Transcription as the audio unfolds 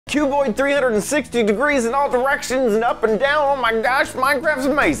cuboid 360 degrees in all directions and up and down. Oh my gosh, Minecraft's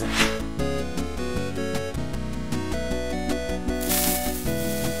amazing.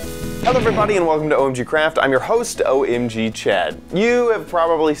 Hello everybody and welcome to OMGcraft. I'm your host, OMG Chad. You have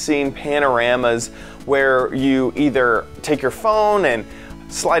probably seen panoramas where you either take your phone and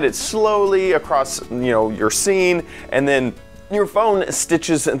slide it slowly across, your scene, and then your phone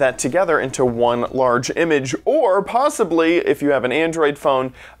stitches that together into one large image, or possibly, if you have an Android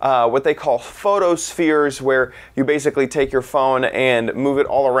phone, what they call photospheres, where you basically take your phone and move it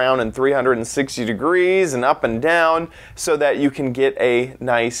all around in 360 degrees and up and down so that you can get a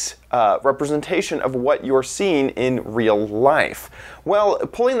nice representation of what you're seeing in real life. Well,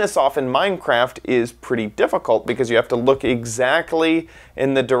 pulling this off in Minecraft is pretty difficult because you have to look exactly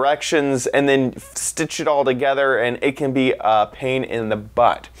in the directions and then stitch it all together, and it can be a pain in the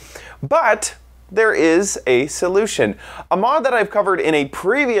butt. But there is a solution. A mod that I've covered in a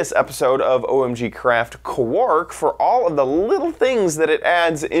previous episode of OMGcraft, Quark, for all of the little things that it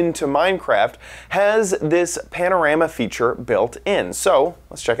adds into Minecraft, has this panorama feature built in. So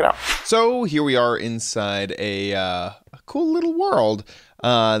let's check it out. So here we are inside a cool little world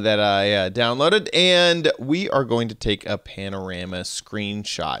that I downloaded, and we are going to take a panorama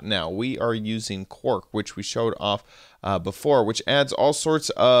screenshot. Now, we are using Quark, which we showed off before, which adds all sorts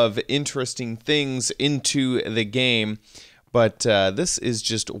of interesting things into the game, but this is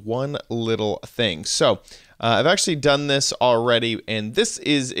just one little thing. So I've actually done this already, and this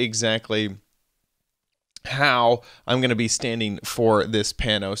is exactly how I'm going to be standing for this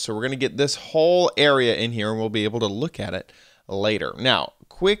pano. So we're going to get this whole area in here, and we'll be able to look at it later. Now,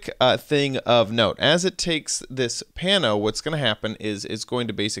 quick thing of note, as it takes this pano, what's going to happen is it's going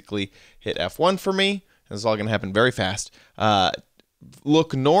to basically hit F1 for me. This is all going to happen very fast.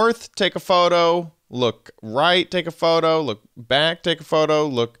 Look north, take a photo. Look right, take a photo. Look back, take a photo.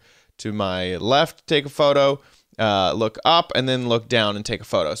 Look to my left, take a photo. Look up, and then look down and take a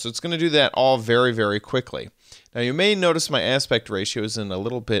photo. So it's going to do that all very, very quickly. Now, you may notice my aspect ratio is in a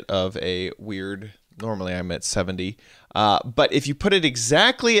little bit of a weird... Normally I'm at 70, but if you put it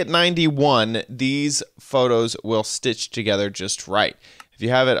exactly at 91, these photos will stitch together just right. If you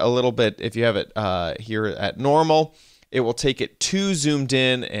have it a little bit, if you have it here at normal, it will take it too zoomed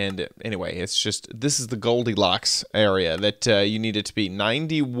in, and anyway, it's just, this is the Goldilocks area that you need it to be.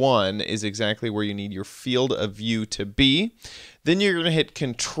 91 is exactly where you need your field of view to be. Then you're going to hit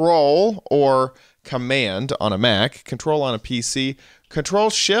Control or Command on a Mac, Control on a PC, Control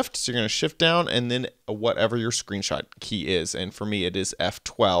Shift, so you're going to shift down, and then whatever your screenshot key is, and for me it is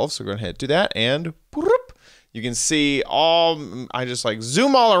F12, so we're going to do that, and you can see all, I just like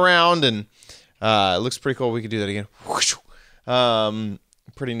zoom all around, and it looks pretty cool. We could do that again.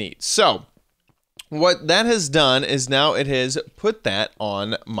 Pretty neat. So what that has done is now it has put that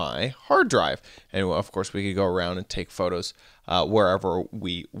on my hard drive, and of course we could go around and take photos wherever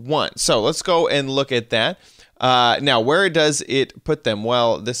we want. So let's go and look at that. Now, where does it put them?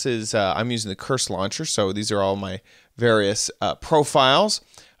 Well, this is, I'm using the Curse Launcher, so these are all my various profiles.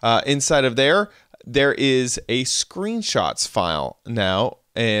 Inside of there is a screenshots file now,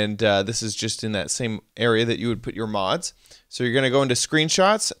 and this is just in that same area that you would put your mods. So you're going to go into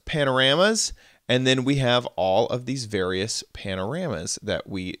Screenshots, Panoramas, and then we have all of these various panoramas that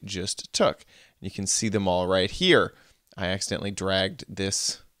we just took. You can see them all right here. I accidentally dragged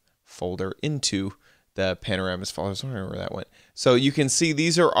this folder into the panoramas folder. I don't remember where that went. So you can see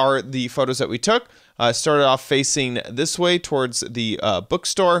these are the photos that we took. Started off facing this way towards the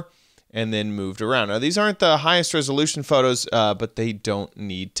bookstore, and then moved around. Now, these aren't the highest resolution photos, but they don't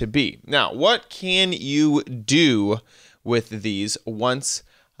need to be. Now, what can you do with these once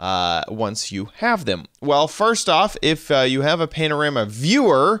you have them? Well, first off, if you have a Panorama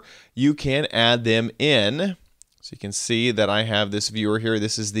Viewer, you can add them in. So you can see that I have this viewer here.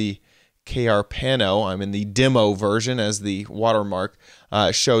 This is the KR Pano. I'm in the demo version, as the watermark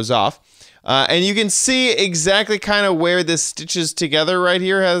shows off. And you can see exactly kind of where this stitches together right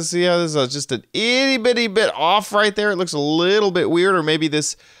here. There's just an itty bitty bit off right there. It looks a little bit weird, or maybe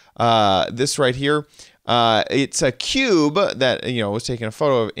this right here. It's a cube that was taking a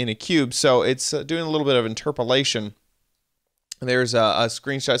photo of in a cube, so it's doing a little bit of interpolation. There's a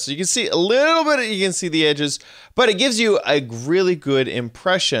screenshot, so you can see a little bit. You can see the edges, but it gives you a really good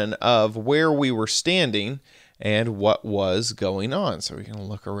impression of where we were standing and what was going on. So we can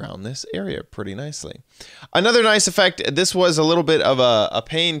look around this area pretty nicely. Another nice effect, this was a little bit of a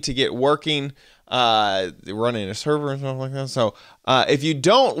pain to get working, running a server and stuff like that. So if you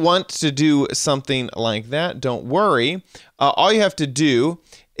don't want to do something like that, don't worry. All you have to do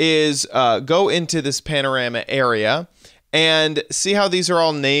is go into this panorama area, And see how these are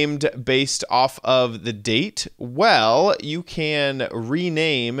all named based off of the date? Well, you can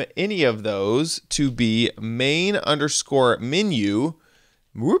rename any of those to be main_menu.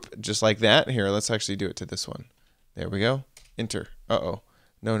 Whoop, just like that. Here, let's actually do it to this one. There we go. Enter. Uh-oh.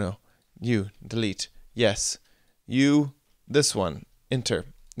 No. You, delete. Yes. You, this one. Enter.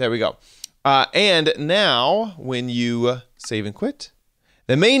 There we go. And now, when you save and quit,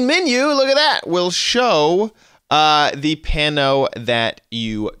 the main menu, look at that, will show the pano that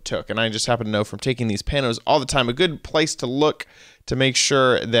you took. And I just happen to know from taking these panos all the time, a good place to look to make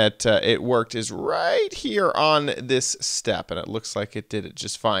sure that it worked is right here on this step. And it looks like it did it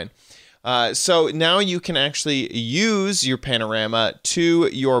just fine. So now you can actually use your panorama to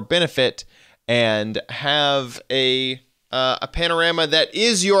your benefit and have a panorama that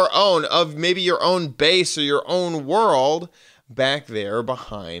is your own, of maybe your own base or your own world back there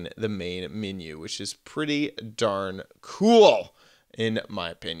behind the main menu, which is pretty darn cool in my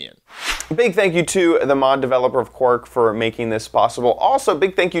opinion. Big thank you to the mod developer of Quark for making this possible. Also,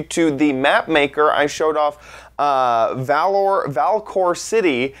 big thank you to the map maker. I showed off Valcor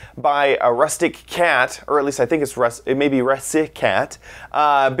City by a Rustic Cat, or at least I think it may be Rustic Cat.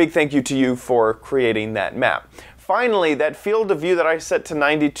 Big thank you to you for creating that map. Finally, that field of view that I set to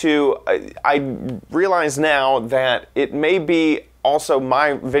 92, I realize now that it may be also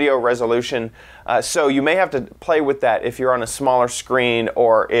my video resolution, so you may have to play with that if you're on a smaller screen,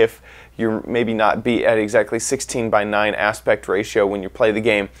 or if you're maybe not be at exactly 16:9 aspect ratio when you play the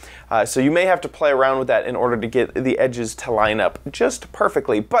game. So you may have to play around with that in order to get the edges to line up just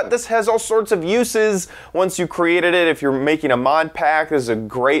perfectly. But this has all sorts of uses once you created it. If you're making a mod pack, this is a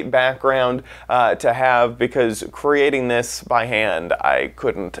great background to have, because creating this by hand, I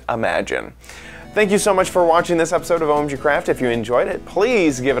couldn't imagine. Thank you so much for watching this episode of OMGcraft. If you enjoyed it,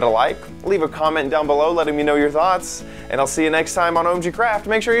 please give it a like, leave a comment down below letting me know your thoughts, and I'll see you next time on OMGcraft.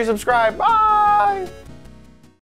 Make sure you subscribe. Bye!